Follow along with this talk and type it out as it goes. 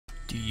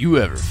Do you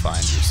ever find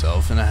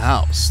yourself in a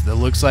house that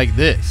looks like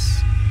this?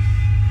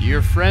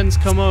 Your friends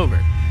come over,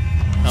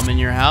 come in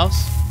your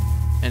house,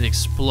 and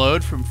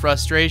explode from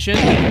frustration?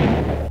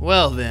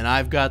 Well then,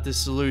 I've got the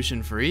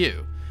solution for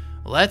you.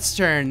 Let's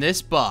turn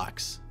this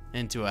box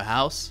into a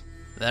house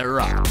that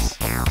rocks.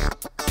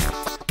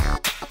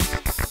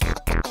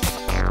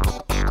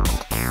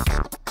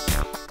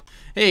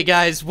 Hey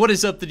guys, what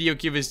is up?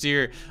 TheNeoCubest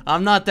here.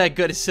 I'm not that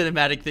good at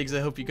cinematic things.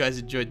 I hope you guys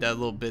enjoyed that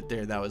little bit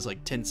there. That was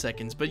like 10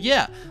 seconds. But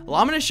yeah, well,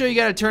 I'm going to show you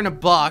how to turn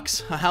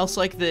a house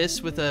like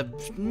this with a,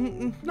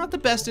 not the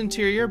best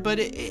interior, but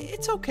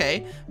it's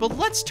okay. But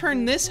let's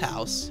turn this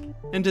house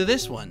into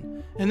this one.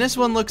 And this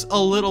one looks a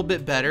little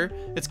bit better.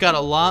 It's got a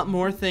lot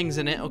more things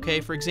in it,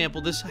 okay? For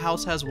example, this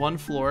house has one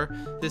floor.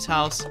 This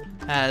house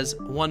has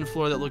one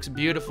floor that looks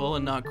beautiful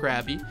and not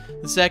crappy.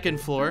 The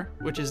second floor,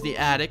 which is the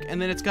attic. And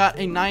then it's got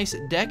a nice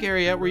deck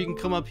area where you can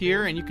come up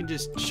here and you can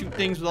just shoot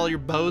things with all your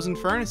bows and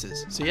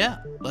furnaces. So yeah,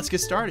 let's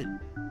get started.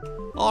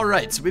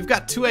 Alright, so we've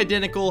got two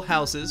identical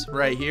houses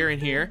right here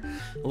and here.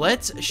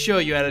 Let's show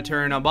you how to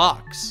turn a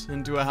box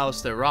into a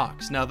house that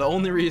rocks. Now, the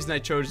only reason I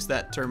chose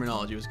that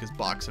terminology was because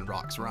box and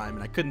rocks rhyme,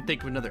 and I couldn't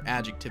think of another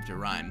adjective to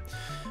rhyme.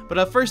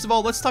 But first of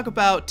all, let's talk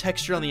about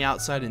texture on the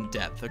outside and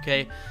depth,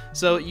 okay?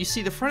 So you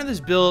see the front of this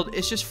build,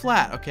 it's just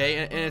flat, okay?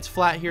 And it's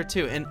flat here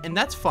too, and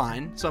that's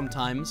fine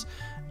sometimes.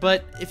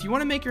 But if you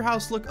want to make your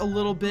house look a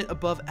little bit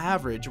above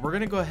average, we're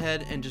going to go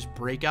ahead and just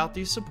break out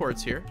these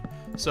supports here.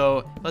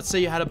 So let's say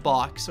you had a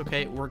box,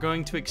 okay? We're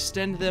going to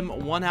extend them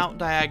one out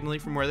diagonally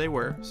from where they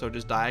were, so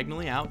just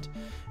diagonally out.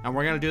 And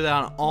we're going to do that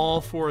on all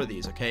four of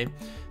these, okay?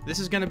 This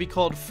is going to be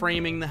called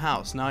framing the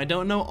house. Now, I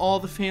don't know all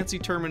the fancy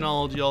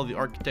terminology, all the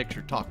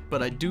architecture talk,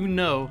 but I do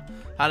know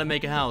how to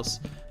make a house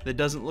that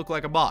doesn't look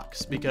like a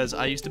box, because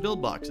I used to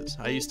build boxes.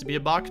 I used to be a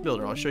box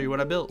builder. I'll show you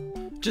what I built.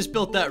 Just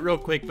built that real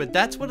quick, but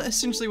that's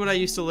essentially what I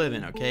used to live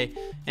in, okay?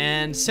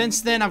 And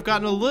since then, I've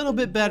gotten a little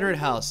bit better at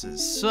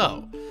houses.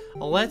 So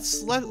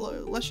let's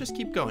just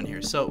keep going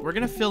here. So we're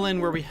gonna fill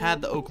in where we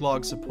had the oak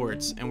log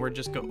supports, and we're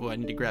just oh, I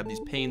need to grab these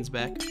panes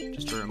back.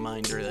 Just a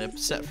reminder that I've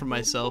set for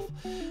myself.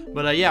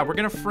 But yeah, we're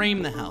gonna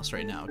frame the house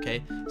right now,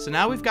 okay? So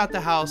now we've got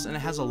the house, and it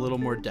has a little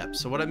more depth.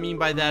 So what I mean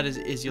by that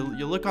is you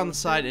look on the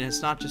side, and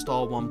it's not just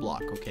all one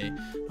block, okay?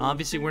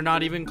 Obviously, we're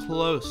not even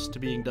close to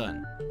being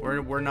done.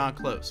 We're not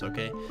close,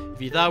 okay?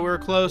 If you thought we were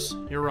close,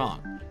 you're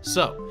wrong.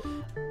 So,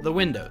 the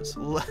windows.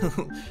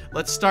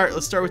 Let's start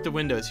with the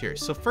windows here.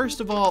 So first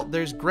of all,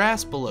 there's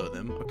grass below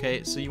them,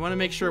 okay? So you want to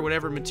make sure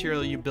whatever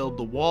material you build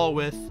the wall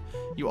with,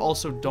 you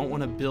also don't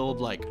want to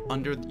build like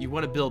you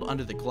want to build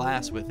under the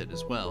glass with it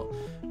as well.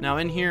 Now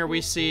in here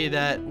we see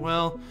that,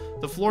 well,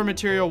 the floor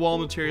material, wall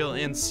material,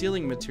 and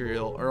ceiling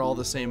material are all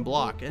the same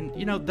block. And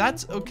you know,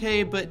 that's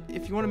okay, but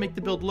if you want to make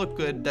the build look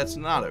good, that's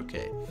not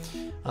okay.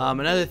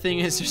 Another thing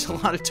is there's a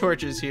lot of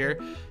torches here.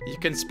 You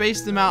can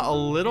space them out a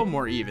little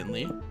more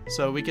evenly.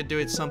 So we could do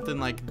it something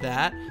like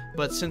that.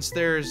 But since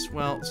there's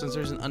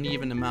an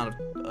uneven amount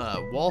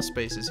of wall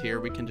spaces here,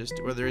 we can just,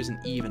 or there is an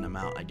even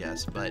amount, I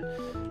guess. But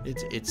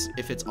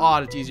if it's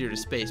odd, it's easier to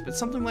space. But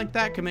something like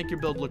that can make your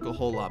build look a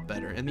whole lot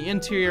better. And the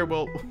interior,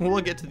 well,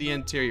 we'll get to the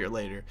interior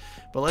later.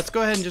 But let's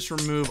go ahead and just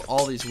remove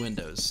all these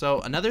windows.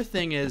 So another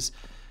thing is,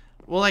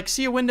 well, like,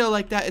 see a window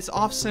like that, it's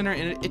off center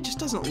and it just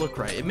doesn't look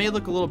right. It may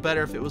look a little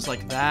better if it was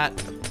like that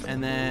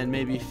and then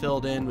maybe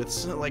filled in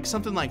with like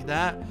something like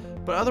that,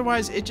 but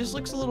otherwise it just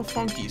looks a little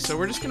funky. So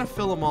we're just gonna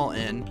fill them all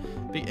in.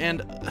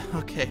 And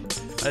okay,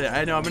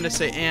 I know I'm gonna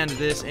say and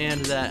this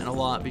and that and a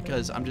lot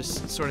because I'm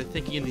just sort of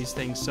thinking in these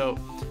things. So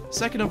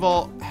second of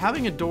all,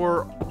 having a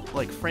door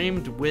like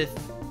framed with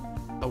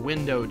a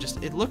window,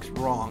 just, it looks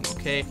wrong,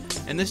 okay?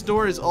 And this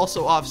door is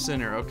also off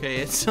center,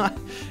 okay? It's not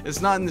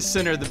in the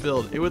center of the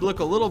build. It would look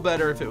a little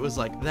better if it was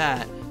like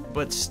that,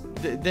 but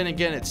then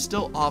again, it's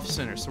still off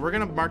center. So we're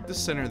gonna mark the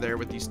center there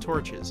with these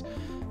torches.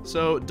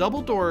 So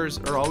double doors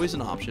are always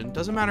an option.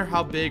 Doesn't matter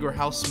how big or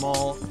how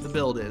small the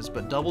build is,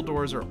 but double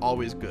doors are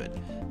always good.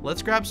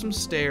 Let's grab some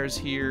stairs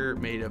here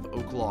made of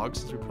oak logs,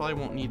 since we probably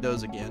won't need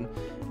those again.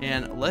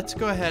 And let's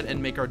go ahead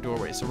and make our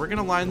doorway. So we're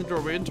gonna line the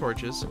doorway in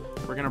torches.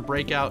 We're gonna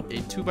break out a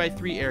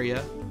 2x3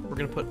 area. We're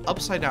gonna put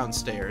upside down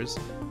stairs,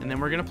 and then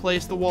we're gonna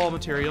place the wall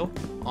material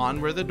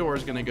on where the door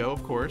is gonna go,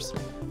 of course,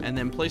 and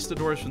then place the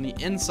doors from the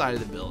inside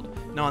of the build.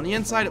 Now on the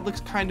inside it looks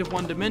kind of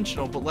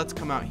one-dimensional, but let's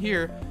come out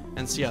here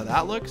and see how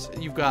that looks.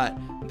 You've got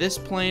this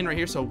plane right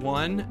here, so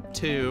 1,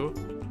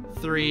 2,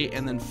 3,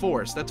 and then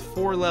 4. So that's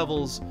 4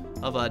 levels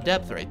of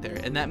depth right there,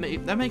 and that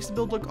makes the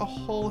build look a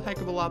whole heck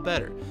of a lot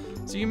better.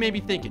 So you may be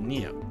thinking,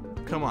 Neo,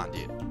 come on,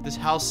 dude, this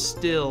house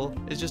still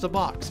is just a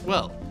box.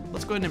 Well,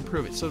 let's go ahead and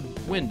improve it. So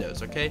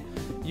windows, okay?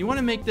 You want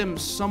to make them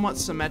somewhat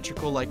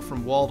symmetrical, like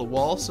from wall to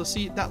wall. So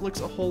see, that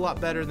looks a whole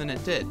lot better than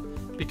it did,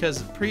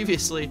 because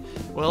previously,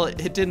 well,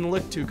 it didn't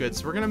look too good.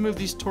 So we're gonna move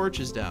these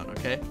torches down,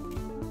 okay?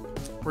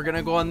 we're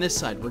gonna go on this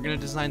side. We're gonna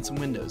design some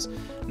windows.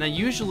 Now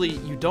usually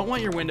you don't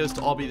want your windows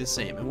to all be the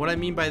same, and what I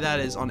mean by that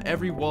is on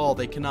every wall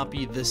they cannot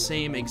be the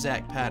same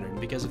exact pattern,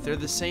 because if they're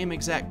the same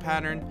exact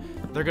pattern,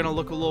 they're gonna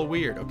look a little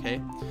weird, okay?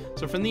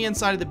 So from the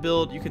inside of the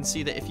build, you can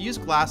see that if you use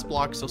glass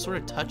blocks, they'll sort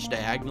of touch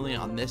diagonally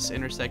on this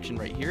intersection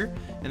right here,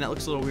 and that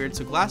looks a little weird.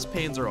 So glass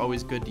panes are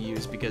always good to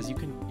use because you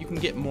can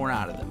get more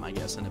out of them, I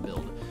guess, in a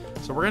build.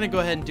 So we're gonna go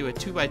ahead and do a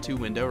 2x2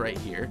 window right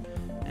here.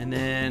 And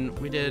then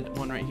we did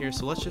one right here,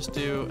 so let's just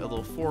do a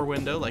little 4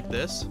 window like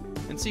this.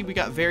 And see, we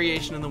got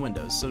variation in the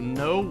windows, so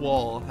no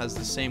wall has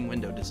the same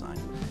window design.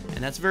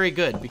 And that's very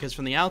good, because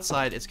from the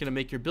outside, it's going to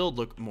make your build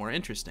look more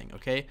interesting,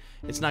 okay?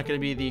 It's not going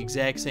to be the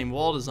exact same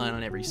wall design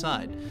on every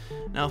side.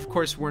 Now, of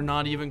course, we're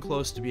not even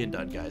close to being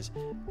done, guys.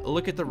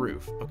 Look at the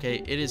roof,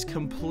 okay? It is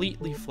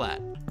completely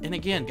flat. And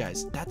again,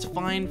 guys, that's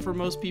fine for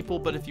most people,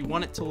 but if you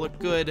want it to look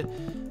good,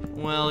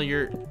 well,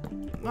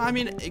 I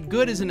mean,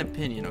 good is an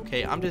opinion,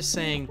 okay? I'm just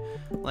saying,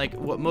 like,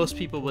 what most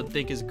people would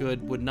think is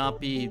good would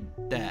not be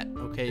that,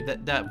 okay?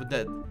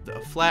 A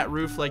flat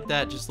roof like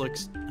that just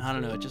looks, I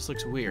don't know, it just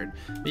looks weird.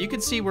 But you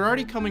can see we're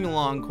already coming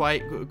along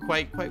quite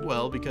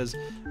well, because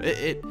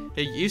it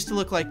used to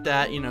look like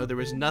that, you know, there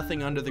was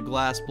nothing under the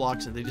glass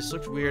blocks and they just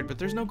looked weird, but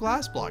there's no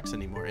glass blocks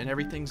anymore and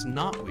everything's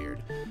not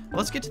weird.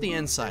 Let's get to the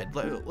inside.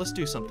 Let's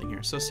do something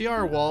here. So see how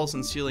our walls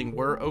and ceiling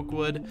were oak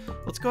wood?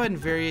 Let's go ahead and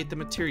variate the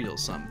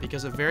materials some,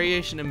 because a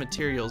variation in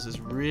materials is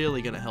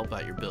really going to help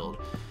out your build.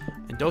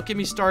 And don't get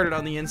me started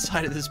on the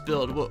inside of this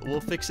build.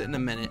 We'll fix it in a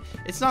minute.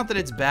 It's not that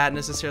it's bad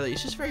necessarily,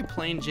 it's just very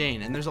plain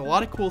Jane, and there's a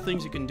lot of cool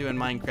things you can do in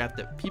Minecraft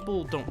that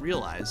people don't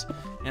realize,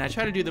 and I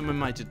try to do them in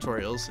my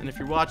tutorials. And if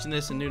you're watching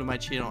this and new to my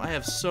channel, I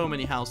have so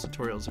many house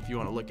tutorials if you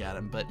want to look at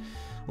them, but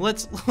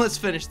let's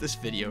finish this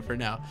video for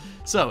now.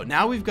 So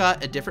now we've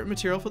got a different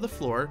material for the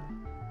floor,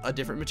 a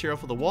different material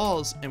for the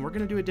walls, and we're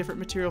gonna do a different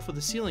material for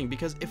the ceiling,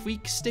 because if we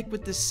stick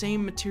with the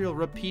same material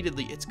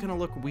repeatedly, it's gonna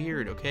look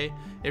weird, okay?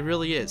 It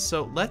really is.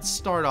 So let's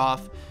start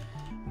off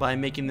by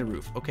making the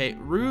roof, okay?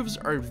 Roofs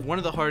are one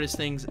of the hardest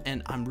things,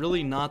 and I'm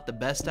really not the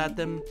best at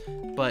them,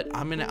 but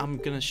I'm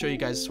gonna show you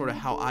guys sort of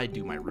how I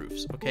do my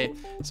roofs, okay?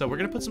 So we're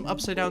gonna put some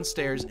upside down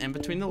stairs in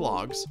between the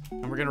logs,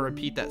 and we're gonna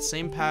repeat that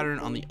same pattern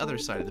on the other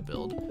side of the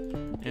build.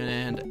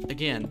 And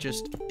again,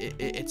 just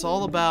it's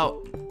all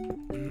about,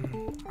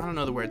 I don't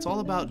know the word, it's all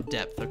about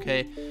depth,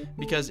 okay?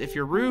 Because if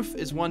your roof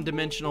is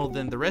one-dimensional,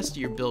 then the rest of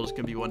your build is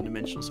going to be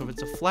one-dimensional. So if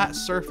it's a flat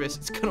surface,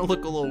 it's going to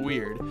look a little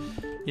weird.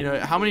 You know,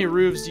 how many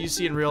roofs do you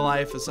see in real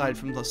life aside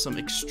from some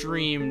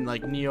extreme,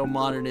 like,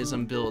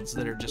 neo-modernism builds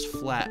that are just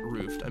flat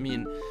roofed? I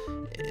mean,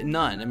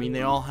 none. I mean,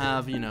 they all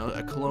have, you know,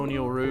 a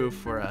colonial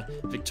roof or a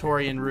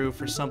Victorian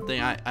roof or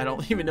something. I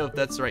don't even know if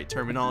that's the right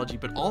terminology,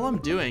 but all I'm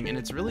doing, and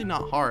it's really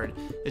not hard,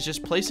 is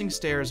just placing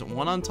stairs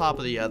one on top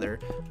of the other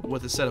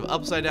with a set of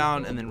upside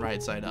down and then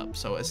right side up.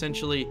 So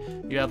essentially,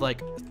 you have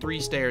like 3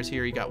 stairs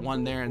here, you got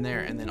 1 there, and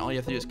then all you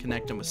have to do is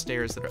connect them with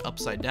stairs that are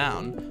upside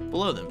down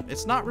below them.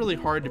 It's not really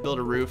hard to build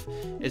a roof.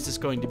 Is this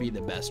going to be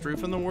the best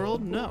roof in the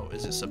world? No.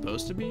 Is it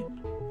supposed to be?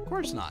 Of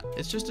course not.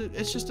 It's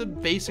just a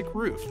basic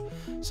roof.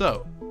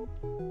 So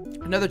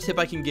another tip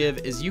I can give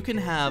is you can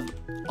have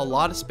a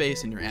lot of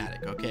space in your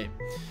attic, okay?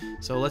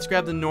 So let's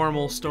grab the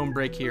normal stone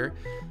brick here,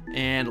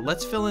 and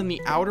let's fill in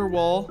the outer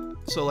wall,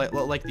 so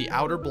like the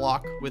outer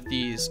block with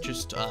these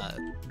just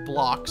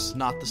blocks,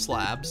 not the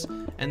slabs.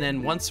 And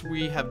then once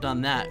we have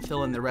done that,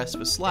 fill in the rest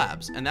with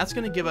slabs, and that's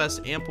going to give us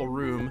ample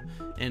room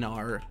in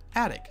our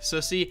attic. So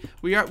see,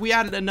 we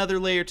added another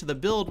layer to the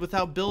build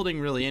without building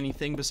really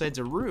anything besides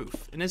a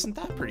roof, and isn't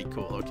that pretty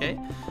cool? Okay,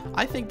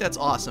 I think that's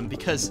awesome,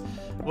 because,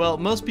 well,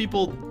 most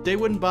people, they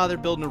wouldn't bother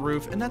building a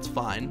roof, and that's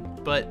fine,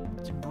 but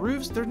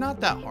roofs, they're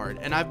not that hard,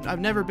 and I've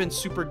never been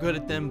super good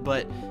at them,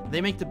 but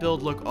they make the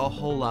build look a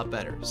whole lot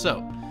better.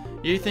 So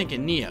you're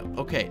thinking, Neo,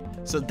 okay,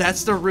 so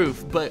that's the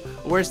roof, but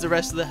where's the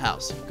rest of the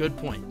house? Good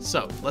point.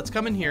 So let's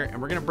come in here,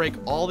 and we're gonna break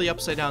all the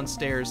upside down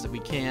stairs that we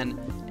can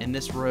in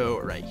this row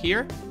right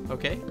here,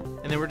 okay?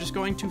 And then we're just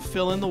going to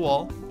fill in the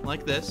wall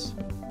like this.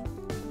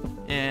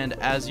 And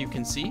as you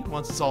can see,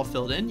 once it's all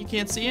filled in, you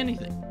can't see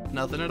anything.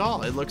 Nothing at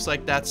all. It looks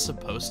like that's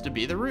supposed to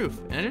be the roof,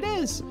 and it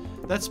is.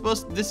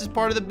 This is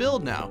part of the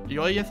build now.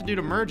 All you have to do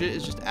to merge it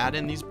is just add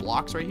in these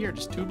blocks right here,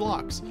 just 2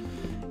 blocks.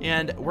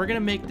 And we're gonna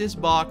make this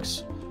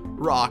box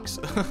rocks.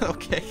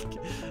 Okay,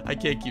 I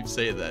can't keep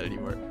saying that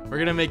anymore. We're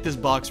gonna make this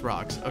box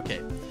rocks. Okay,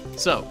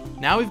 so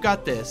now we've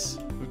got this.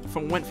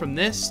 We went from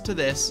this to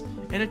this,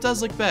 and it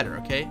does look better,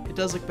 okay? It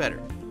does look better.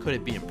 Could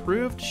it be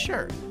improved?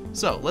 Sure.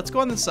 So let's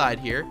go on the side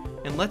here,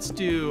 and let's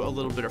do a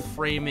little bit of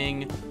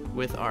framing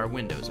with our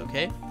windows,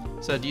 okay?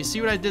 So do you see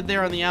what I did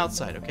there on the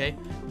outside, okay?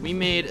 We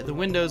made the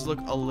windows look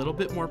a little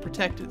bit more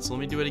protected. So let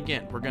me do it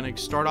again. We're gonna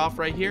start off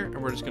right here,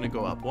 and we're just gonna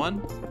go up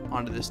 1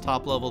 onto this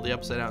top level of the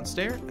upside down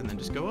stair, and then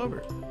just go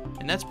over.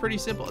 And that's pretty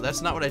simple.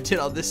 That's not what I did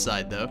on this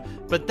side though,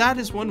 but that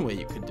is one way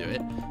you could do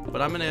it.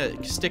 But I'm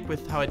gonna stick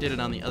with how I did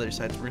it on the other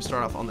side. So we're gonna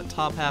start off on the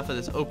top half of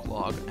this oak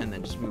log, and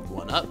then just move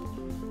 1 up.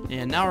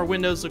 And now our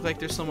windows look like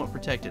they're somewhat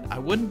protected. I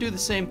wouldn't do the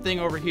same thing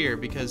over here,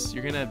 because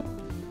you're gonna,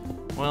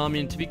 Well, I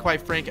mean, to be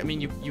quite frank, I mean,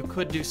 you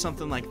could do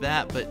something like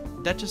that,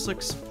 but that just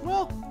looks,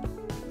 well,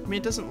 I mean,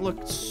 it doesn't look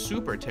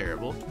super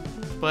terrible,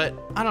 but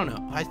I don't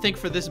know. I think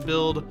for this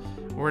build,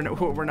 we're not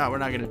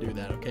gonna do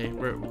that, okay?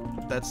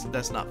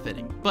 That's not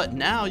fitting. But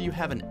now you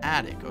have an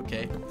attic,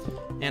 okay?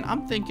 And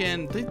I'm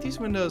thinking these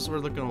windows were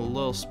looking a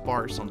little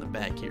sparse on the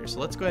back here, so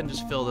let's go ahead and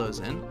just fill those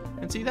in.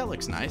 And see, that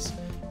looks nice.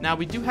 Now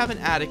we do have an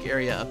attic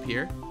area up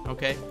here,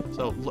 okay?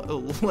 So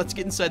let's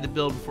get inside the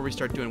build before we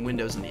start doing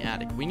windows in the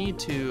attic. We need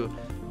to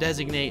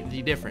designate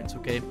the difference,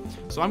 okay?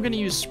 So I'm going to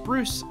use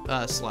spruce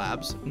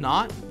slabs,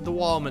 not the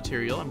wall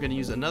material. I'm going to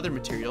use another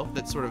material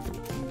that sort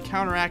of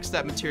counteracts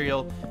that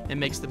material and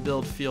makes the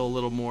build feel a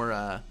little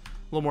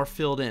more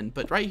filled in.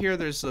 But right here,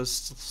 there's those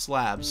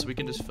slabs, so we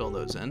can just fill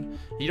those in.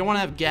 You don't want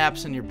to have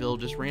gaps in your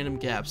build, just random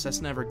gaps.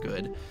 That's never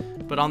good.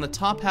 But on the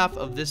top half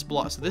of this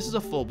block, so this is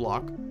a full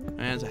block,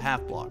 and it's a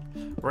half block.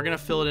 We're going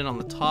to fill it in on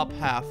the top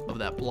half of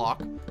that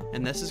block,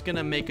 and this is going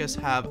to make us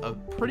have a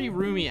pretty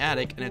roomy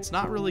attic, and it's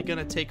not really going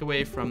to take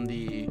away from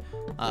the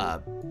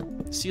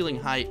ceiling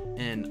height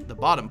in the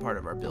bottom part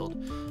of our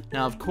build.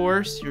 Now, of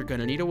course, you're going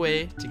to need a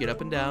way to get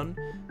up and down,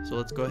 so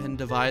let's go ahead and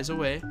devise a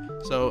way.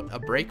 So a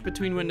break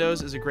between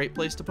windows is a great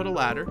place to put a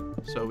ladder,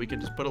 so we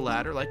can just put a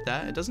ladder like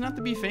that. It doesn't have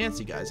to be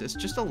fancy, guys. It's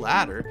just a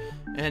ladder,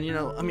 and you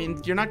know, I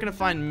mean, you're not going to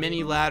find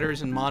many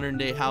ladders in modern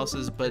day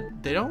houses, but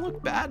they don't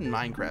look bad in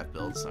Minecraft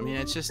builds. I mean,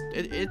 it's just,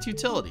 it's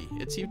utility.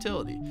 It's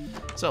utility.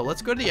 So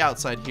let's go to the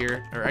outside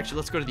here, or actually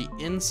let's go to the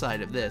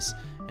inside of this,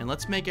 and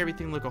let's make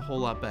everything look a whole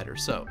lot better.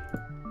 So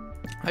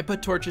I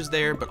put torches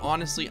there, but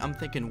honestly, I'm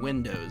thinking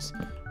windows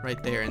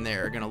right there and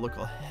there are going to look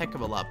a heck of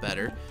a lot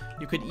better.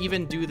 You could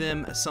even do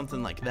them as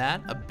something like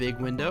that, a big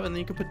window, and then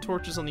you could put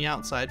torches on the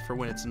outside for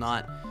when it's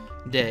not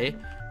day.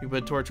 You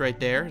put a torch right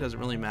there, it doesn't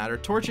really matter.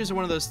 Torches are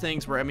one of those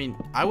things where, I mean,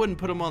 I wouldn't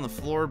put them on the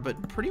floor,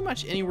 but pretty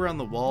much anywhere on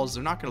the walls,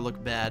 they're not going to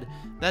look bad.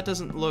 That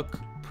doesn't look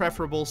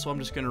preferable, so I'm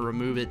just going to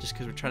remove it just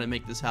because we're trying to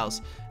make this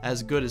house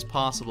as good as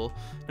possible.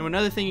 Now,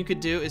 another thing you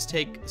could do is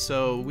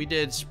so we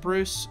did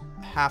spruce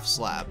half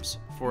slabs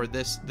for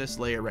this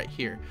layer right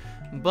here.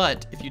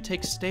 But if you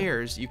take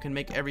stairs, you can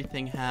make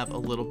everything have a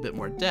little bit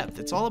more depth.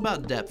 It's all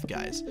about depth,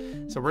 guys.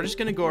 So we're just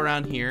going to go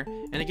around here.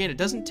 And again, it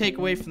doesn't take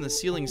away from the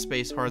ceiling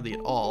space hardly at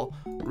all.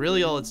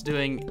 Really, all it's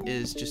doing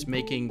is just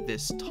making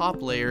this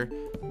top layer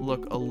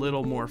look a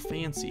little more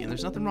fancy. And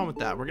there's nothing wrong with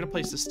that. We're going to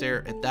place the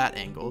stair at that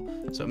angle,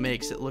 so it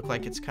makes it look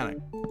like it's kind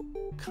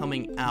of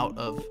coming out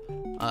of...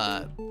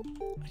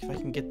 if I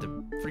can get the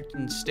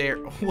freaking stair...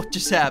 What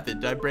just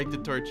happened? Did I break the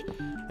torch?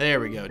 There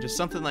we go. Just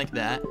something like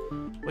that.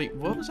 Wait,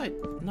 what was I...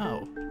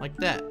 No, like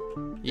that.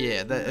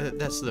 Yeah,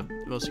 that's the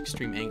most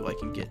extreme angle I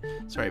can get.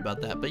 Sorry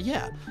about that. But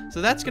yeah,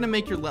 so that's going to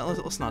make your...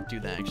 Let's not do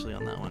that actually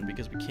on that one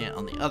because we can't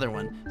on the other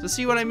one. So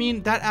see what I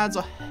mean? That adds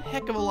a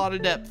heck of a lot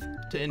of depth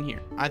to in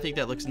here. I think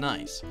that looks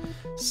nice.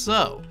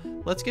 So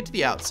let's get to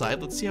the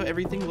outside. Let's see how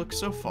everything looks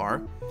so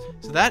far.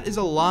 So that is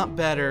a lot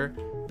better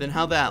than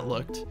how that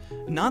looked.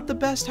 Not the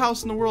best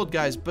house in the world,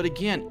 guys, but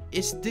again,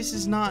 this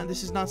is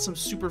not some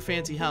super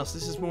fancy house.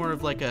 This is more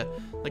of like a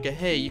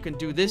hey, you can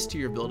do this to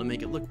your build to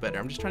make it look better.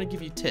 I'm just trying to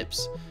give you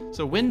tips.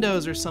 So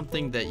windows are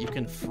something that you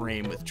can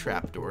frame with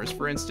trapdoors.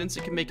 For instance,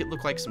 it can make it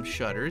look like some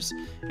shutters,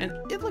 and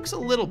it looks a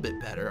little bit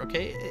better,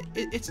 okay?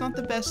 It's not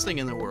the best thing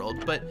in the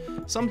world, but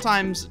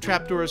sometimes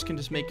trapdoors can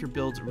just make your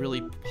builds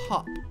really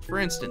pop. For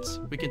instance,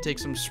 we can take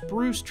some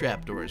spruce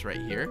trapdoors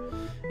right here,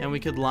 and we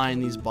could line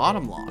these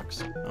bottom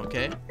logs,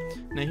 okay?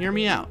 Now hear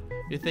me out.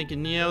 You're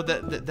thinking, Neo,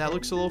 that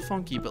looks a little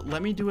funky, but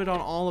let me do it on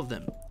all of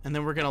them, and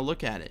then we're gonna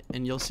look at it,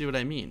 and you'll see what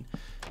I mean.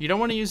 You don't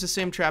want to use the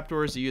same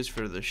trapdoors you use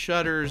for the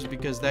shutters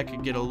because that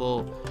could get a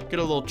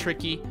little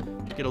tricky,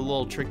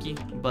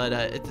 But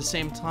at the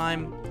same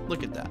time,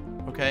 look at that,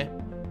 okay?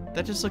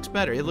 That just looks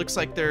better. It looks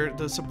like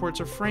the supports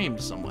are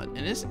framed somewhat, and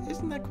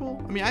isn't that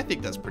cool? I mean, I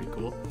think that's pretty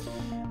cool.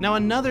 Now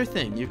another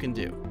thing you can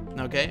do,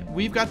 okay?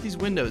 We've got these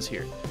windows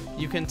here.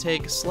 You can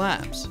take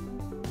slabs.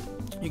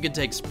 You can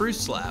take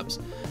spruce slabs,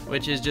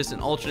 which is just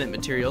an alternate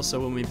material, so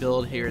when we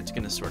build here, it's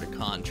going to sort of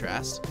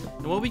contrast.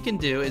 And what we can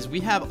do is we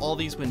have all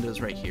these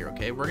windows right here,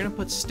 okay? We're going to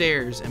put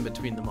stairs in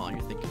between them all.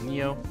 You're thinking,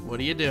 Neo, what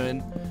are you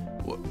doing?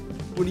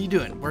 What are you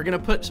doing? We're going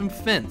to put some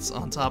fence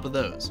on top of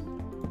those.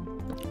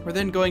 We're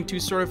then going to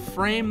sort of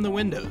frame the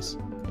windows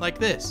like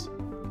this,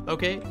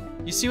 okay?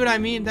 You see what I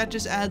mean? That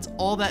just adds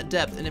all that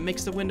depth, and it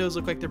makes the windows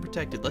look like they're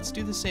protected. Let's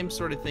do the same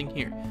sort of thing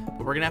here, but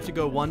we're going to have to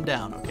go one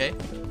down, okay?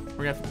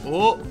 We're gonna have to,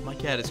 oh, my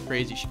cat is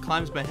crazy. She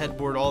climbs my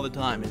headboard all the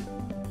time.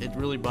 It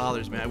really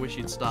bothers me. I wish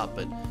you'd stop,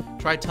 but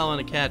try telling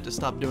a cat to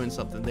stop doing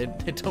something. They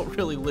don't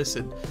really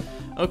listen.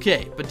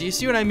 Okay, but do you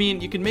see what I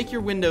mean? You can make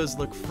your windows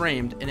look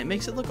framed, and it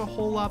makes it look a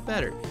whole lot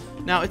better.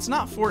 Now, it's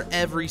not for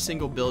every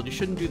single build. You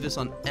shouldn't do this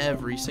on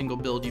every single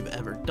build you've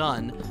ever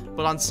done,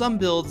 but on some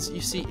builds,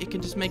 you see, it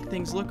can just make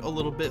things look a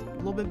little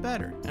bit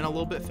better and a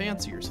little bit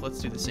fancier. So let's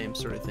do the same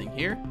sort of thing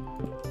here,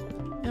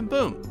 and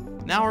boom.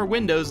 Now our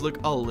windows look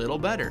a little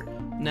better.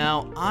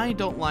 Now, I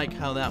don't like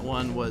how that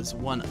one was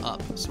one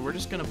up, so we're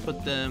just going to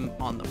put them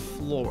on the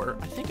floor.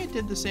 I think I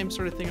did the same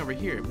sort of thing over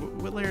here.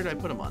 What layer did I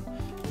put them on?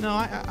 No,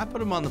 I put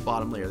them on the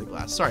bottom layer of the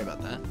glass. Sorry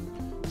about that.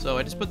 So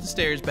I just put the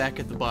stairs back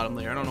at the bottom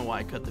layer. I don't know why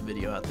I cut the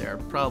video out there.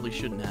 I probably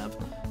shouldn't have.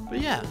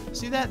 But yeah,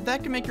 see that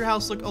can make your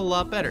house look a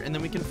lot better. And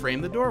then we can frame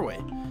the doorway.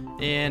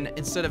 And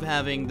instead of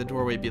having the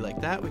doorway be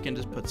like that, we can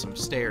just put some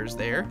stairs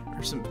there,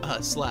 or some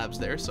slabs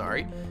there,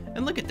 sorry.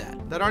 And look at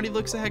that. That already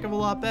looks a heck of a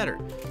lot better.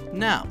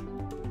 Now,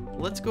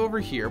 let's go over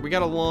here. We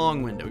got a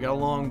long window. We got a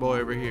long boy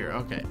over here.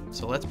 Okay,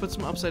 so let's put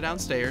some upside down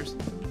stairs.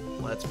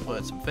 Let's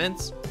put some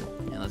fence,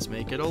 and let's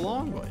make it a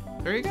long boy.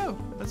 There you go.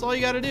 That's all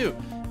you got to do.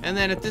 And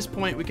then at this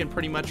point, we can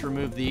pretty much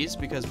remove these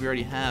because we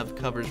already have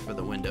covers for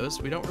the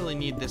windows. We don't really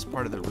need this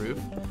part of the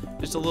roof.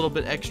 Just a little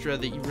bit extra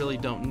that you really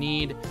don't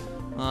need.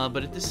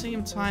 But at the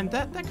same time,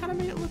 that kind of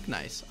made it look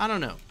nice. I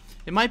don't know.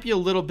 It might be a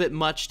little bit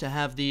much to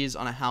have these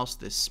on a house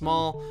this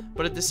small,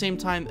 but at the same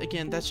time,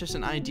 again, that's just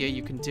an idea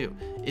you can do.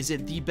 Is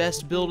it the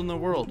best build in the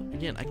world?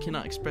 Again, I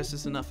cannot express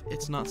this enough.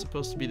 It's not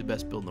supposed to be the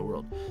best build in the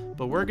world,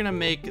 but we're gonna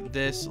make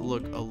this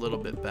look a little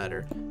bit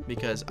better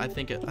because I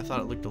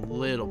thought it looked a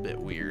little bit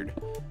weird.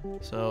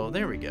 So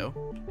there we go.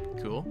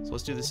 Cool. So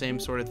let's do the same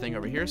sort of thing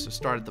over here. So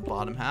start at the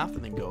bottom half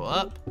and then go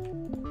up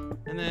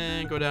and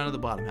then go down to the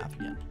bottom half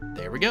again.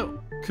 There we go.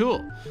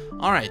 Cool.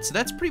 Alright, so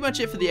that's pretty much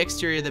it for the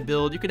exterior of the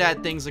build. You could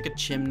add things like a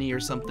chimney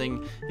or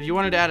something. If you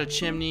wanted to add a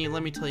chimney,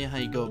 let me tell you how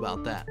you go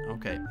about that.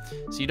 Okay,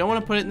 so you don't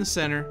want to put it in the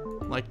center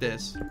like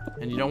this,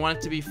 and you don't want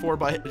it to be 2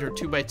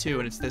 by 2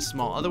 and it's this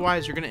small.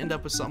 Otherwise, you're going to end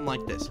up with something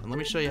like this. And let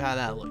me show you how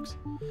that looks.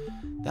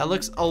 That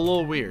looks a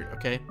little weird,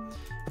 okay?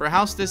 For a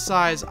house this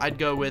size, I'd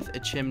go with a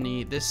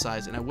chimney this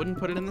size, and I wouldn't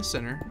put it in the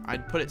center.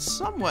 I'd put it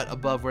somewhat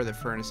above where the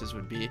furnaces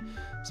would be.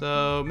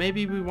 So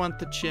maybe we want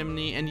the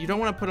chimney, and you don't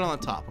want to put it on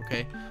the top,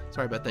 okay?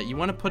 Sorry about that. You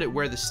want to put it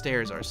where the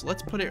stairs are. So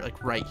let's put it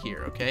like right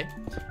here, okay?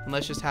 And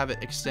let's just have it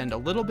extend a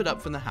little bit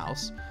up from the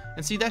house.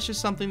 And see, that's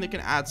just something that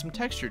can add some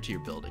texture to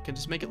your build. It can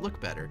just make it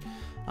look better.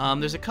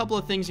 There's a couple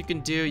of things you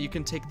can do. You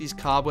can take these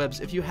cobwebs.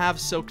 If you have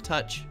Soak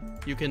Touch,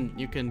 you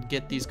can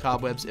get these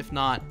cobwebs. If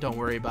not, don't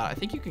worry about it. I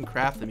think you can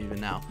craft them even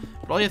now.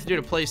 But all you have to do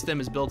to place them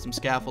is build some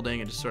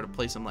scaffolding and just sort of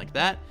place them like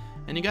that.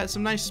 And you got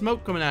some nice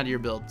smoke coming out of your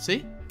build.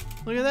 See?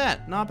 Look at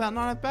that. Not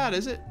bad,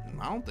 is it?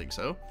 I don't think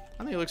so.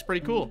 I think it looks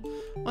pretty cool.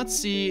 Let's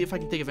see if I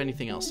can think of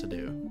anything else to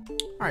do.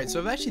 Alright, so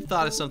I've actually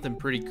thought of something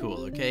pretty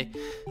cool, okay?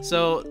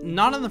 So,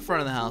 not on the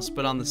front of the house,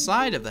 but on the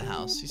side of the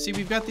house. You see,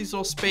 we've got these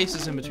little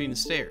spaces in between the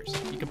stairs.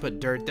 You can put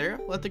dirt there,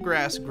 let the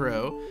grass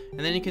grow, and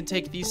then you can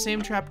take these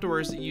same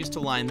trapdoors that you used to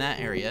line that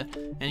area,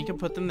 and you can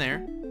put them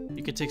there.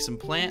 You could take some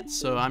plants,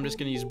 so I'm just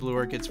going to use blue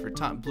orchids for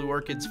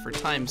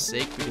time's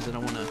sake because I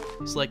don't want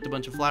to select a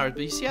bunch of flowers.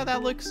 But you see how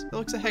that looks? That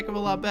looks a heck of a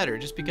lot better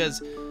just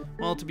because,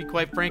 well, to be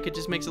quite frank, it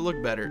just makes it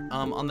look better.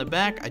 On the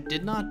back, I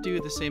did not do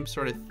the same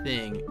sort of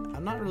thing.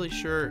 I'm not really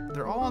sure.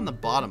 They're all on the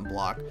bottom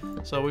block,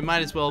 so we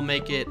might as well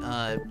make it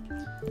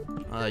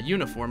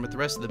uniform with the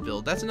rest of the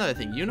build. That's another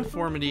thing.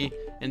 Uniformity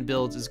in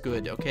builds is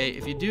good, okay?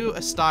 If you do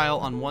a style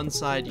on one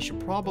side, you should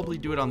probably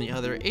do it on the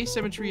other.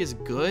 Asymmetry is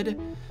good,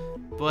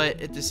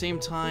 but at the same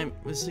time,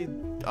 let's see.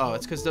 Oh,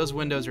 it's because those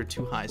windows are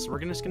too high, so we're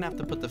just gonna have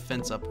to put the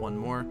fence up one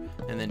more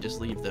and then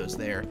just leave those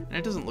there. And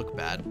it doesn't look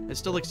bad. It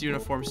still looks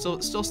uniform, still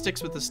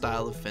sticks with the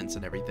style of fence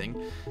and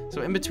everything.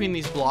 So in between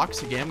these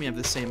blocks, again, we have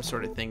the same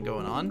sort of thing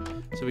going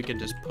on. So we can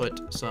just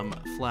put some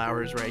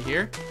flowers right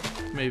here.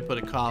 Maybe put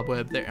a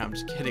cobweb there. I'm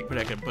just kidding, we're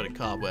not gonna put a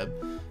cobweb.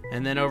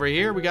 And then over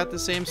here, we got the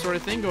same sort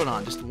of thing going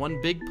on, just one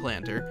big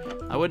planter.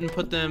 I wouldn't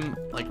put them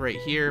like right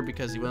here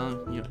because,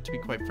 well, you know, to be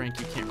quite frank,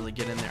 you can't really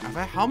get in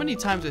there. How many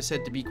times I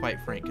said to be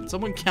quite frank? Can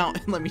someone count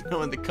and let me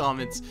know in the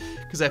comments?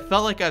 Because I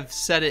felt like I've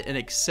said it an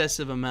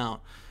excessive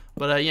amount.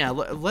 But yeah,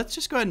 let's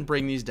just go ahead and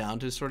bring these down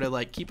to sort of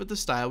like keep with the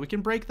style. We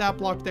can break that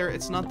block there.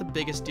 It's not the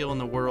biggest deal in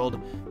the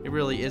world. It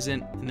really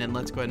isn't. And then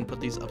let's go ahead and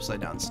put these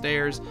upside down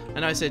stairs.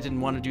 I know I said I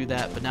didn't want to do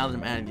that, but now that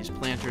I'm adding these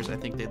planters, I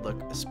think they'd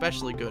look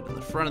especially good in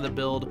the front of the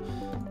build.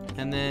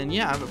 And then,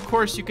 yeah, of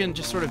course, you can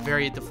just sort of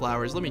variate the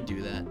flowers. Let me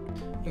do that.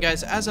 And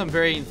guys, as I'm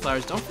varying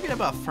flowers, don't forget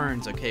about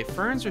ferns, okay?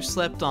 Ferns are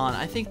slept on.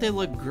 I think they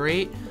look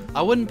great.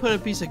 I wouldn't put a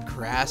piece of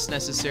grass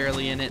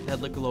necessarily in it.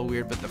 That'd look a little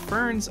weird, but the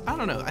ferns, I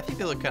don't know. I think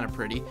they look kind of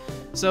pretty.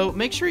 So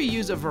make sure you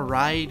use a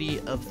variety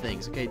of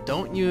things, okay?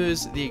 Don't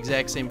use the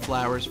exact same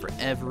flowers for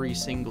every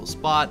single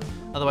spot.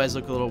 Otherwise,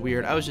 look a little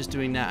weird. I was just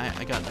doing that.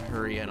 I got in a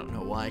hurry. I don't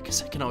know why,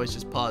 because I can always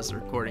just pause the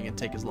recording and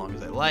take as long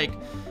as I like.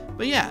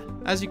 But yeah,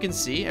 as you can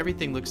see,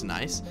 everything looks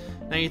nice.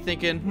 Now you're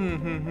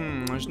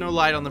thinking, there's no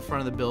light on the front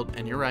of the build,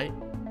 and you're right.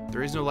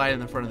 There is no light in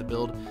the front of the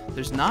build.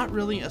 There's not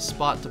really a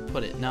spot to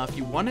put it. Now, if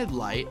you wanted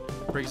light,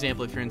 for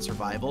example, if you're in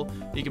survival,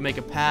 you can make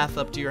a path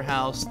up to your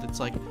house that's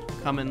like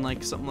coming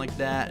like something like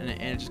that, and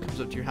it just comes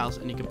up to your house,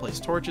 and you can place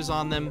torches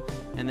on them,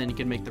 and then you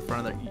can make the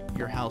front of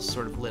your house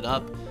sort of lit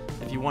up.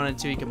 If you wanted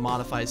to, you can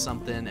modify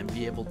something and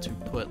be able to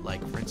put,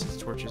 like, for instance,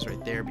 torches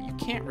right there, but you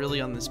can't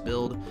really on this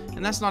build,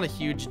 and that's not a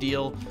huge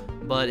deal.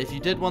 But if you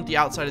did want the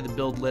outside of the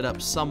build lit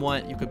up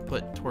somewhat, you could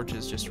put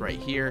torches just right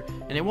here,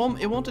 and it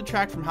won't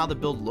detract from how the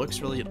build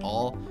looks really at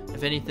all.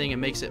 If anything, it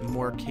makes it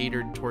more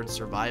catered towards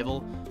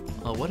survival.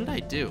 What did I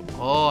do?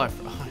 Oh, I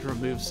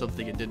removed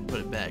something and didn't put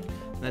it back.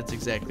 That's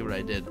exactly what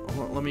I did.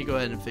 Let me go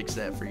ahead and fix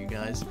that for you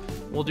guys.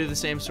 We'll do the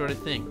same sort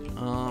of thing.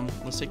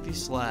 Let's take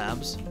these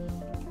slabs.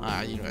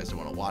 You guys don't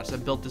want to watch. I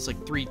built this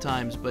like 3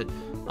 times, but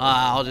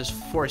I'll just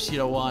force you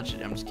to watch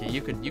it. I'm just kidding.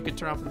 You could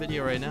turn off the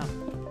video right now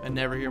and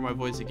never hear my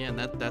voice again.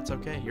 That's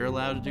okay. You're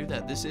allowed to do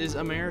that. This is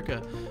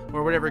America,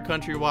 or whatever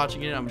country you're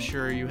watching it. I'm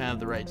sure you have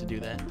the right to do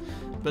that.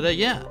 But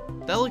yeah,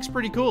 that looks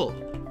pretty cool.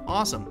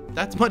 Awesome.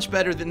 That's much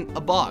better than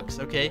a box.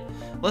 Okay,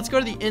 let's go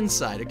to the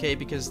inside. Okay,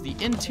 because the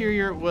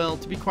interior, well,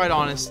 to be quite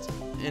honest,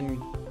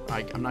 and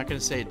I'm not going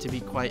to say it to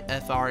be quite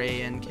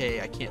F-R-A-N-K.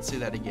 I can't say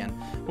that again.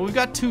 Well, we've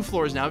got 2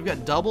 floors now. We've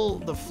got double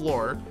the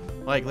floor,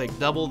 like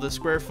double the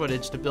square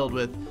footage to build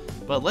with.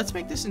 But let's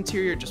make this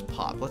interior just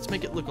pop. Let's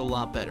make it look a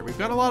lot better. We've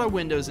got a lot of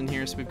windows in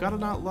here, so we've got a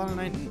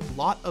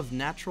lot of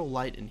natural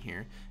light in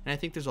here. And I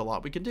think there's a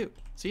lot we can do.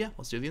 So yeah,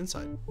 let's do the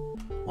inside.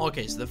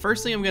 Okay, so the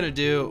first thing I'm going to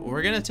do,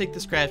 we're going to take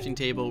this crafting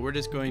table. We're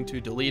just going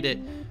to delete it.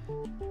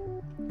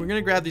 We're going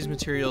to grab these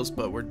materials,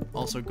 but we're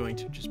also going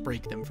to just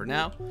break them for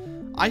now.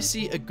 I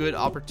see a good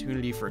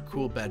opportunity for a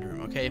cool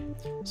bedroom, okay?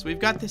 So we've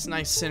got this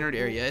nice centered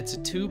area. It's a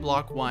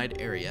 2-block wide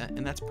area,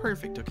 and that's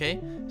perfect, okay?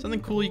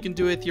 Something cool you can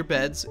do with your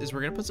beds is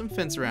we're going to put some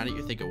fence around it.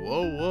 You're thinking,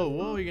 whoa, whoa,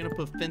 whoa, you're going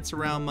to put fence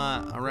around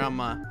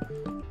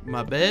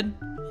my bed?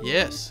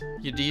 Yes.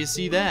 Do you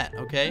see that,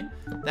 okay?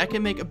 That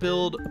can make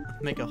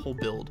a whole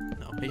build.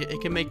 No,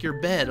 it can make your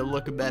bed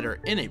look better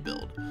in a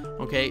build.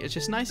 Okay, it's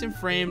just nice and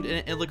framed,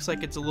 and it looks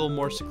like it's a little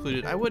more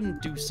secluded. I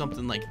wouldn't do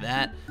something like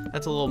that.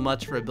 That's a little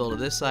much for a build of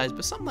this size,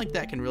 but something like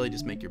that can really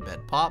just make your bed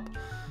pop.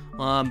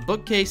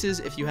 Bookcases,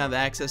 if you have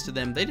access to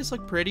them, they just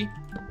look pretty,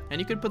 and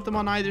you could put them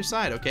on either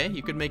side, okay?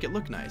 You could make it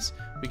look nice.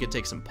 We could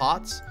take some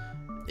pots.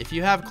 If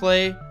you have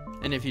clay,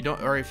 and if you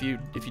don't, or if you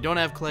don't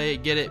have clay,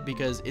 get it,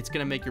 because it's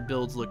gonna make your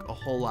builds look a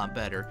whole lot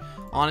better.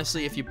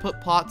 Honestly, if you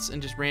put pots in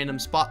just random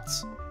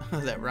spots,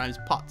 that rhymes,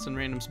 pots and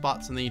random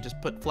spots, and then you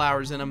just put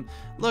flowers in them,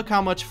 look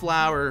how much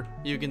flower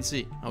you can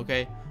see,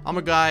 okay? I'm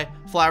a guy,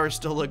 flowers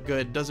still look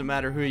good. Doesn't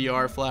matter who you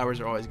are,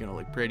 flowers are always gonna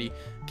look pretty.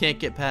 Can't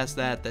get past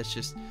that. That's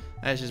just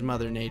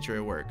Mother Nature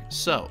at work.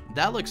 So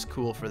that looks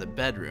cool for the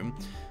bedroom.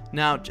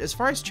 Now, as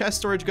far as chest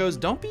storage goes,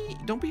 don't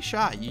be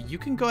shy. You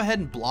can go ahead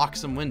and block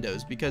some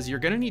windows, because you're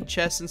gonna need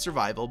chests in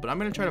survival, but I'm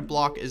gonna try to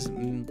block as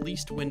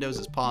least windows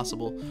as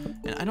possible.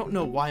 And I don't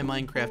know why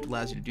Minecraft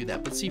allows you to do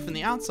that, but see, from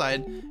the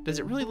outside, does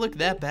it really look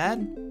that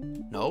bad?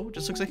 No, it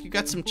just looks like you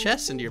got some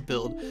chests into your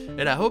build,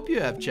 and I hope you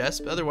have chests,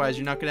 but otherwise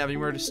you're not gonna have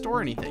anywhere to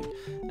store anything.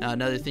 Now,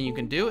 another thing you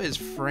can do is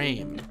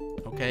frame,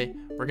 okay?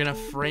 We're gonna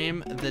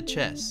frame the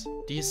chests.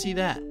 Do you see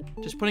that?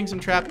 Just putting some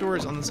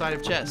trapdoors on the side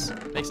of chests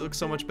makes it look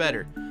so much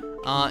better.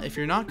 If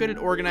you're not good at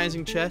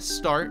organizing chests,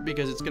 start,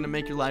 because it's going to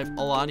make your life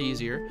a lot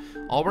easier.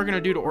 All we're going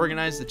to do to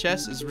organize the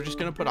chests is we're just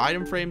going to put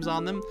item frames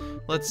on them.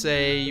 Let's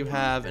say you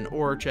have an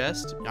ore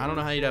chest. I don't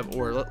know how you'd have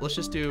ore. Let's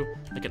just do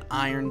like an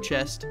iron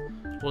chest.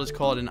 We'll just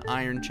call it an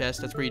iron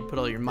chest. That's where you'd put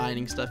all your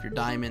mining stuff, your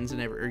diamonds, and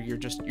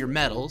your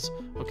metals.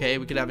 Okay,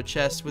 we could have a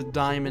chest with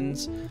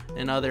diamonds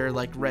and other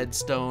like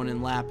redstone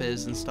and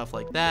lapis and stuff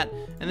like that.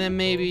 And then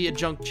maybe a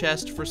junk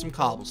chest for some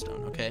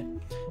cobblestone, okay?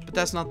 But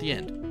that's not the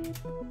end.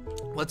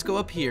 Let's go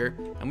up here,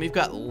 and we've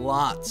got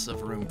lots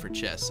of room for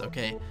chests,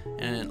 okay?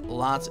 And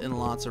lots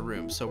of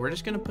room. So we're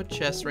just gonna put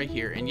chests right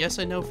here. And yes,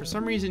 I know for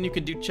some reason you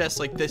can do chests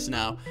like this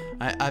now.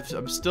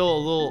 I'm still a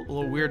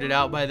little weirded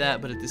out by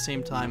that, but at the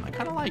same time, I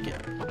kind of like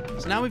it.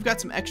 So now we've got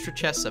some extra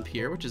chests up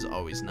here, which is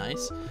always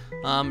nice.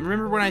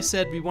 Remember when I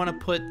said we want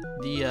to put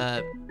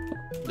the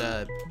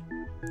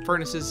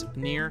furnaces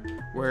near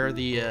where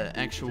the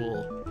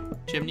actual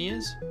chimney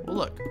is? Well,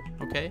 look,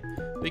 okay?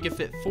 We could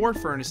fit 4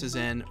 furnaces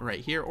in right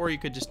here, or you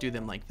could just do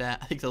them like that.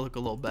 I think they'll look a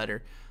little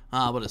better.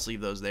 We'll just leave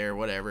those there,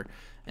 whatever.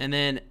 And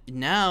then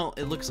now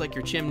it looks like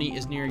your chimney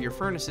is near your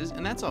furnaces,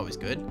 and that's always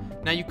good.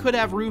 Now you could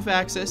have roof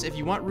access. If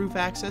you want roof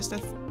access,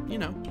 that's, you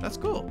know, that's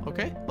cool.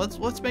 Okay,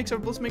 let's make a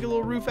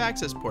little roof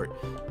access port.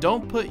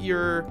 Don't put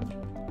your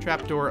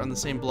trapdoor on the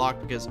same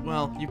block, because,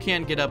 well, you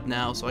can get up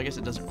now, so I guess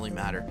it doesn't really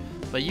matter.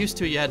 But used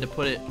to, you had to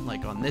put it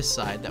like on this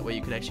side, that way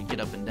you could actually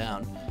get up and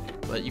down.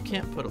 But you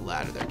can't put a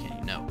ladder there, can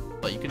you? No.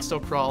 But you can still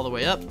crawl all the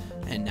way up,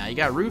 and now you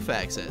got roof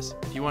access.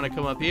 If you want to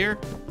come up here,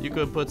 you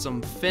could put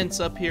some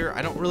fence up here.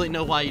 I don't really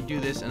know why you do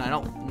this, and I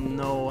don't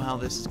know how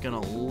this is gonna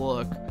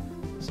look.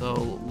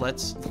 So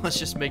let's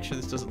just make sure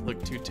this doesn't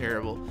look too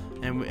terrible,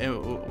 and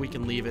we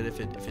can leave it if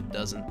it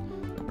doesn't.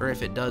 Or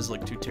if it does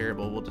look too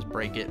terrible, we'll just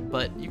break it.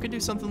 But you could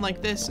do something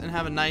like this and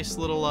have a nice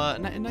little,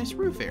 nice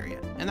roof area.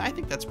 And I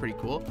think that's pretty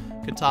cool.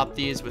 Could top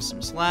these with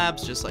some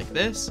slabs, just like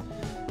this.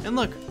 And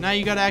look, now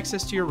you got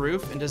access to your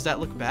roof. And does that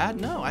look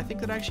bad? No, I think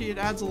that actually it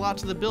adds a lot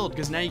to the build,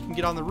 because now you can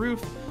get on the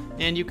roof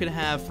and you can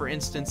have, for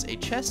instance, a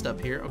chest up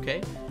here,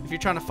 okay? If you're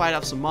trying to fight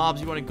off some mobs,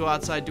 you want to go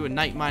outside, do a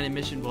night mining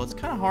mission. Well, it's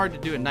kind of hard to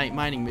do a night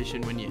mining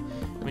mission when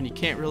you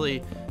can't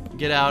really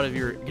get out of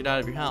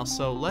your house.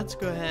 So let's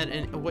go ahead,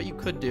 and what you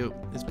could do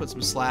is put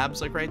some slabs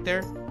like right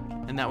there,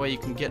 and and that way you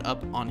can get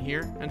up on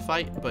here and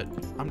fight. But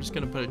I'm just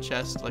gonna put a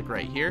chest like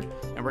right here,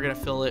 and we're gonna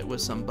fill it with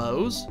some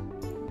bows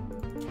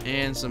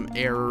and some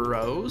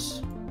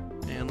arrows.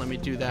 And let me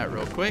do that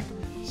real quick.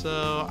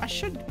 So I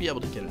should be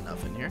able to get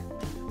enough in here.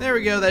 There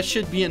we go. That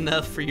should be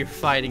enough for your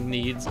fighting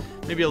needs.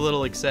 Maybe a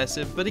little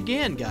excessive, but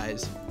again,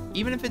 guys,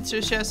 even if it's a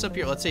chest up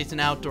here, let's say it's an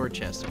outdoor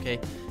chest, okay?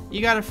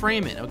 You gotta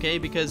frame it, okay?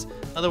 Because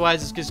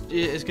otherwise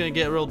it's gonna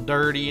get real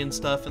dirty and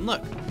stuff. And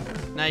look,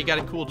 now you got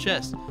a cool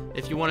chest.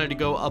 If you wanted to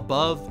go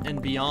above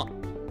and beyond.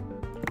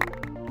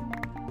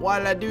 Why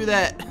did I do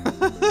that?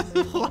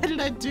 Why did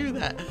I do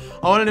that?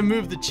 I wanted to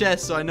move the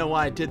chest, so I know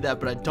why I did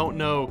that, but I don't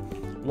know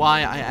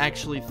why I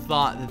actually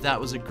thought that that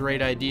was a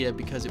great idea,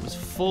 because it was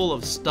full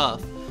of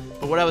stuff.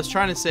 But what I was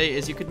trying to say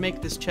is you could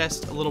make this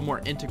chest a little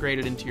more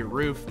integrated into your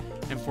roof,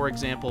 and for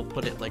example,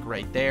 put it like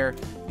right there.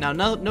 Now,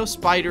 no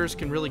spiders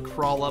can really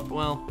crawl up.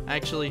 Well,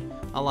 actually,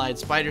 I lied.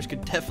 Spiders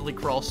could definitely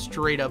crawl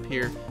straight up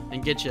here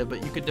and get you,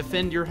 but you could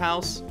defend your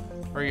house,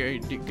 or you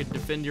could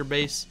defend your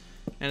base.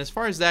 And as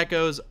far as that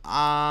goes,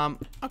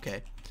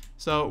 okay.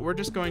 So we're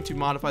just going to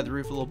modify the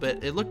roof a little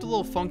bit. It looked a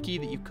little funky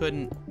that you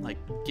couldn't like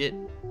get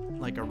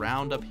like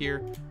around up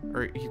here,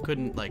 or you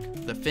couldn't,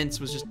 like, the fence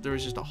was just, there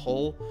was just a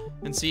hole.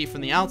 And see,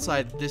 from the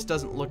outside, this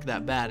doesn't look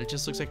that bad. It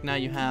just looks like now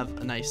you have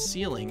a nice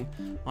ceiling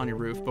on your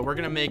roof. But we're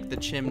gonna make the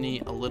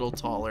chimney a little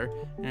taller,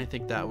 and I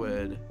think that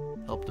would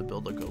help the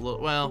build look a little,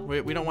 well,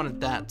 we don't want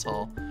it that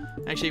tall.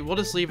 Actually, we'll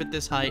just leave it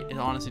this height. It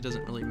honestly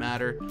doesn't really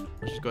matter.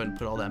 Let's just go ahead and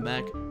put all that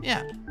back.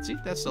 Yeah, see,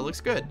 that still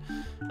looks good.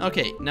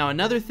 Okay, now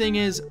another thing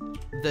is,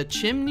 the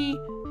chimney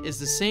is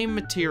the same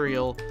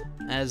material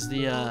as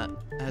the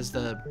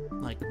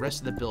like rest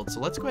of the build. So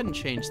let's go ahead and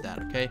change that,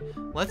 okay?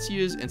 Let's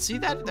use, and see,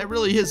 that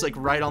really is like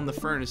right on the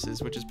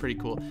furnaces, which is pretty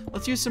cool.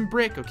 Let's use some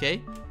brick,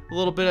 okay? A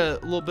little bit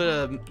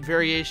of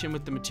variation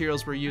with the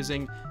materials we're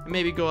using, and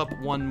maybe go up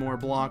one more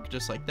block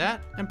just like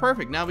that, and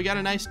perfect. Now we got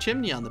a nice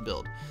chimney on the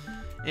build.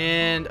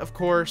 And of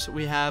course,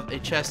 we have a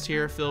chest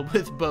here filled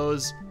with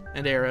bows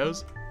and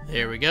arrows.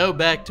 There we go,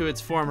 back to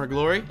its former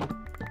glory.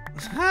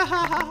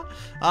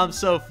 I'm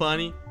so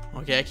funny.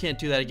 Okay, I can't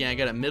do that again. I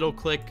got a middle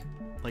click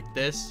like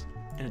this,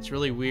 and it's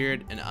really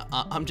weird, and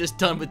I'm just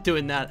done with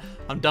doing that.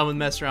 I'm done with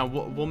messing around.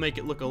 We'll make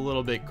it look a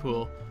little bit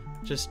cool,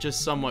 just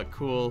somewhat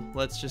cool.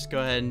 Let's just go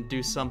ahead and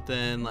do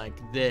something like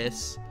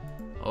this.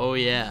 Oh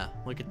yeah,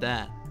 look at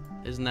that.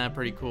 Isn't that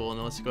pretty cool?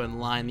 And let's go ahead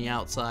and line the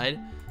outside,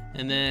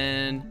 and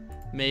then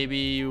maybe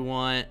you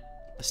want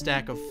a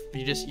stack of,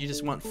 you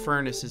just want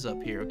furnaces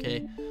up here,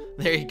 okay?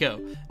 There you go.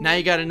 Now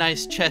you got a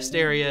nice chest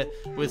area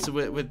with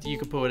you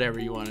can put whatever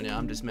you want in it.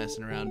 I'm just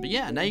messing around. But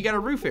yeah, now you got a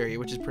roof area,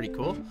 which is pretty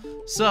cool.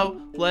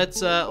 So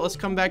let's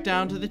come back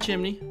down to the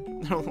chimney.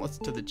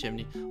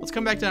 Let's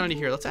come back down into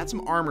here. Let's add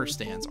some armor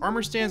stands.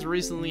 Armor stands were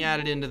recently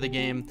added into the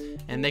game,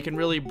 and they can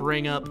really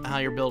bring up how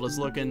your build is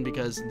looking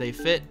because they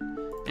fit.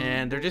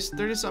 And they're just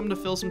something to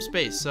fill some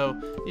space. So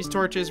these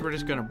torches, we're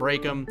just gonna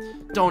break them.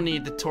 Don't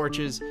need the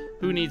torches.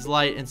 Who needs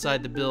light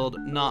inside the build?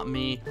 Not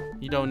me.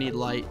 You don't need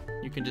light.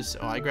 You can just,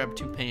 oh, I grabbed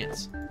 2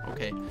 pants.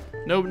 Okay,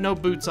 no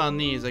boots on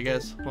these, I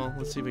guess. Well,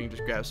 let's see if we can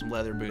just grab some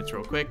leather boots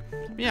real quick.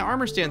 But yeah,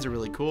 armor stands are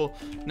really cool.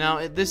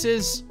 Now this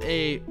is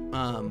a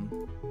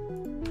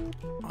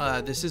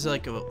this is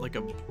like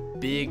a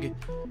big,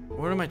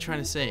 what am I trying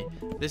to say?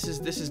 This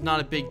is not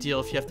a big deal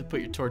if you have to put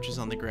your torches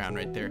on the ground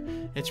right there.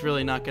 It's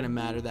really not going to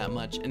matter that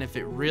much. And if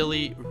it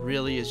really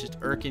is just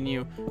irking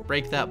you,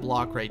 break that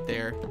block right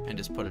there and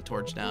just put a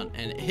torch down,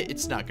 and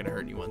it's not going to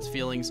hurt anyone's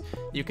feelings.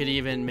 You could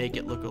even make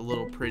it look a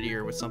little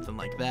prettier with something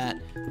like that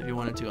if you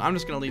wanted to. I'm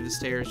just going to leave the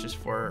stairs just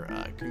for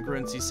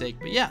congruency's sake.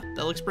 But yeah,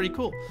 that looks pretty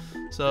cool.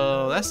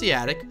 So that's the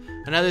attic.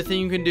 Another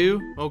thing you can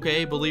do,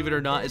 okay, believe it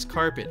or not, is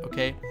carpet,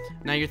 okay?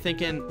 Now you're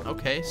thinking,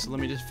 okay, so let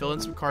me just fill in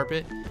some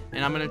carpet,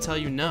 and I'm going to tell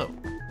you no.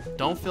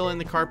 Don't fill in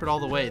the carpet all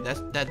the way.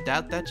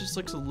 That just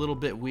looks a little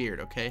bit weird,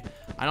 okay?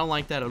 I don't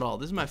like that at all.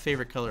 This is my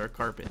favorite color of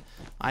carpet.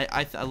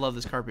 I love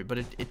this carpet,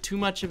 but too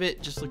much of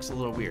it just looks a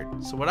little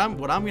weird. So what I'm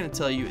gonna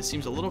tell you, it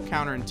seems a little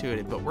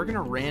counterintuitive, but we're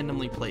gonna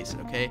randomly place it,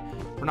 okay?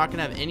 We're not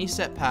gonna have any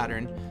set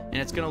pattern,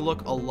 and it's gonna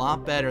look a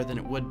lot better than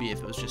it would be if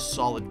it was just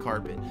solid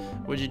carpet.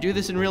 Would you do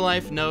this in real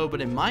life? No, but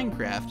in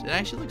Minecraft, it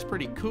actually looks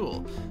pretty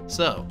cool.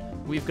 So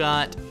we've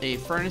got a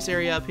furnace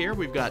area up here.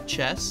 We've got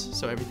chests,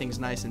 so everything's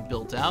nice and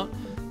built out.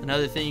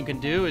 Another thing you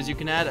can do is you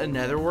can add a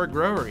netherware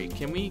growery.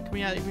 Can we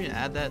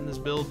add that in this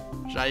build?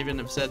 Should I even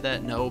have said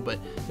that? No, but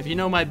if you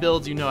know my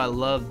builds, you know I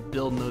love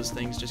building those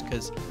things just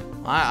because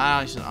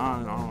I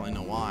don't really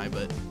know why,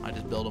 but I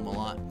just build them a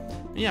lot.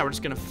 And yeah, we're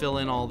just going to fill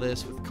in all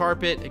this with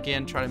carpet.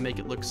 Again, try to make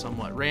it look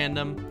somewhat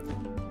random.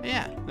 And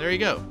yeah, there you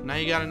go. Now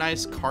you got a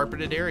nice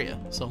carpeted area,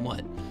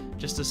 somewhat.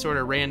 Just a sort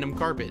of random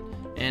carpet.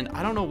 And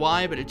I don't know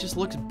why, but it just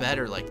looks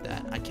better like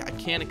that. I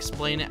can't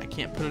explain it. I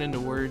can't put it into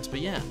words, but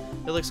yeah,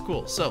 it looks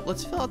cool. So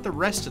let's fill out the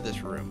rest of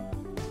this room.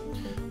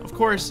 Of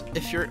course,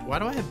 why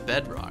do I have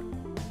bedrock?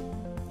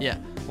 Yeah,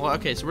 well,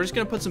 okay, so we're just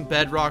gonna put some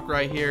bedrock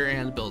right here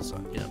and build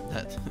some. Yeah,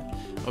 that.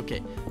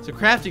 Okay, so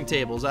crafting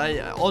tables.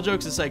 All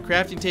jokes aside,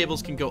 crafting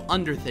tables can go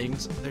under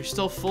things. They're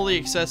still fully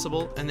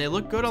accessible, and they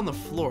look good on the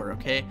floor,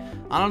 okay?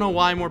 I don't know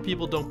why more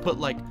people don't put,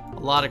 like, a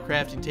lot of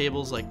crafting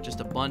tables, like, just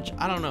a bunch.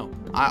 I don't know.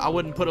 I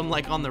wouldn't put them,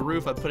 like, on the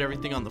roof. I'd put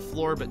everything on the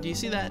floor, but do you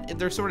see that?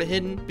 They're sort of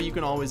hidden, but you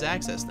can always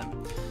access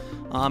them.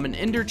 An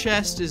ender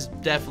chest is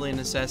definitely a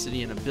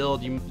necessity in a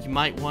build. You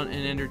might want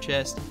an ender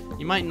chest.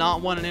 You might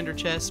not want an ender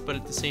chest, but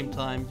at the same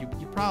time,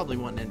 you probably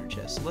want an ender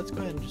chest. So let's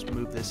go ahead and just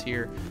move this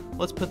here.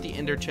 Let's put the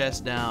ender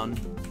chest down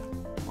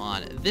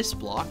on this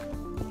block.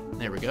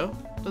 There we go.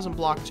 Doesn't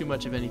block too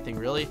much of anything,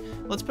 really.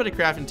 Let's put a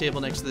crafting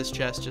table next to this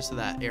chest just so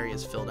that area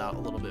is filled out a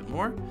little bit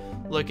more.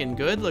 Looking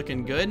good,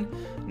 looking good.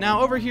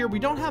 Now, over here, we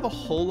don't have a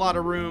whole lot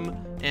of room,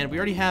 and we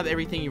already have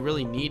everything you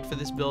really need for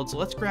this build, so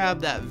let's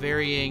grab that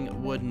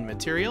varying wooden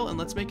material, and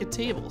let's make a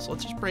table. So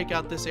let's just break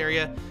out this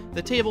area.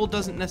 The table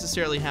doesn't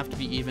necessarily have to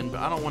be even, but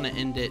I don't want to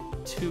end it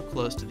too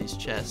close to these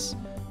chests.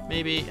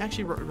 Maybe,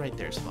 actually, right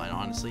there is fine,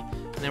 honestly.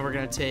 And then we're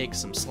going to take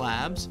some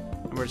slabs,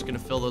 and we're just going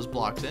to fill those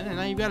blocks in, and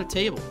now you've got a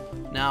table.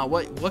 Now,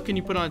 what can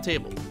you put on a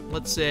table?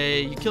 Let's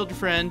say you killed your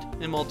friend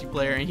in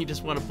multiplayer, and you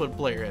just want to put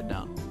player head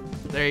down.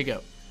 There you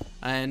go.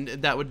 And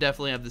that would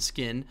definitely have the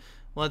skin.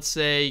 Let's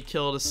say you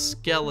killed a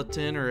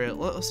skeleton, or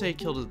let's say you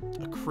killed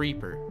a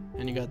creeper,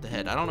 and you got the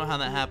head. I don't know how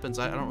that happens.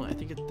 I don't know. I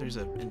think there's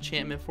an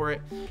enchantment for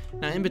it.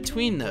 Now, in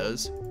between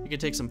those, you can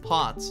take some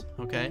pots,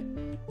 okay?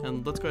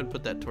 And let's go ahead and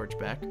put that torch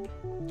back.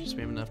 Just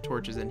we have enough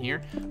torches in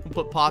here. We'll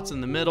put pots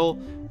in the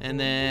middle, and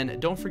then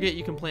don't forget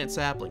you can plant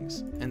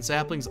saplings. And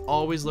saplings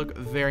always look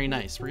very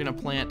nice. We're gonna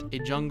plant a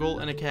jungle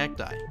and a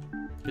cacti,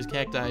 because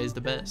cacti is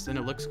the best and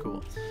it looks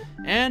cool.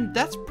 And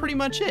that's pretty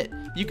much it.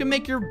 You can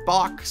make your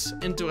box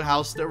into a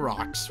house that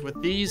rocks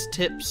with these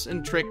tips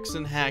and tricks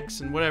and hacks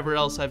and whatever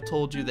else I've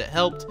told you that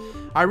helped.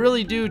 I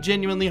really do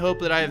genuinely hope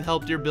that I have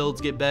helped your builds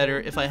get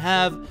better. If I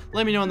have,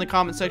 let me know in the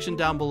comment section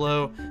down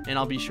below, and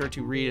I'll be sure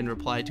to read and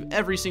reply to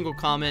every single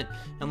comment,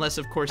 unless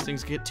of course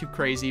things get too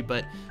crazy.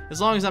 But as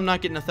long as I'm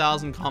not getting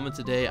 1,000 comments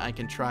a day, I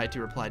can try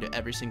to reply to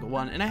every single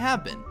one, and I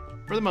have been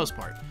for the most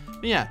part.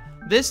 But yeah,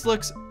 this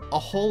looks a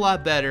whole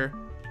lot better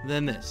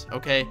than this,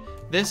 okay?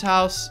 This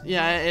house,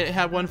 yeah, it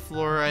had one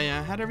floor. I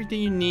had everything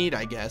you need,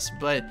 I guess,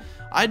 but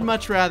I'd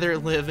much rather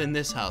live in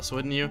this house,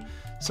 wouldn't you?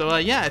 So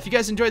yeah, if you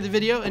guys enjoyed the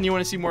video and you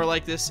want to see more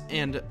like this,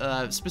 and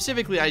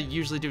specifically I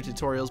usually do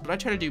tutorials, but I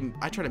try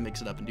to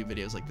mix it up and do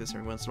videos like this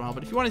every once in a while.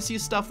 But if you want to see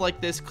stuff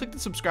like this, click the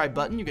subscribe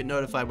button. You get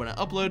notified when I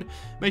upload.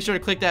 Make sure to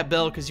click that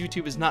bell, because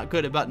YouTube is not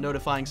good about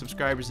notifying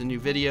subscribers and new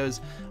videos.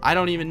 I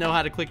don't even know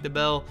how to click the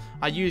bell.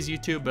 I use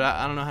YouTube, but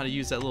I don't know how to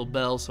use that little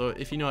bell. So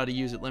if you know how to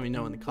use it, let me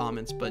know in the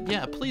comments. But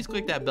yeah, please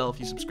click that bell if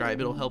you subscribe.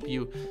 It'll help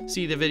you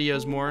see the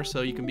videos more, so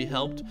you can be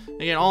helped.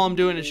 Again, all I'm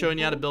doing is showing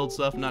you how to build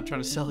stuff. I'm not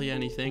trying to sell you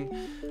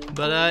anything.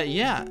 But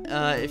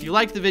yeah, if you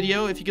liked the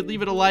video, if you could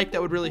leave it a like,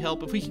 that would really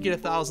help. If we could get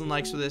 1,000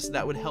 likes for this,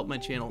 that would help my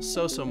channel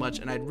so much,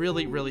 and I'd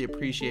really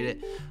appreciate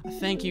it.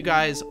 Thank you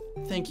guys.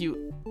 Thank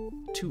you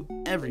to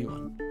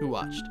everyone who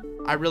watched.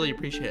 I really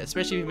appreciate it,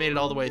 especially if you made it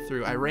all the way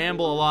through. I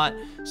ramble a lot,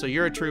 so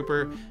you're a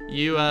trooper.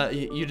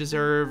 You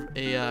deserve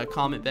a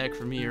comment back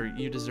from me, or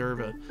you deserve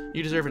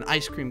an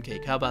ice cream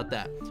cake. How about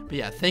that? But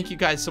yeah, thank you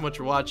guys so much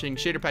for watching.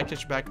 Shader pack,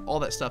 texture pack, all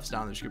that stuff's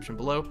down in the description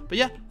below. But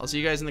yeah, I'll see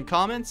you guys in the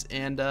comments,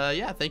 and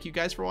yeah, thank you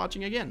guys for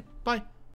watching again. Bye.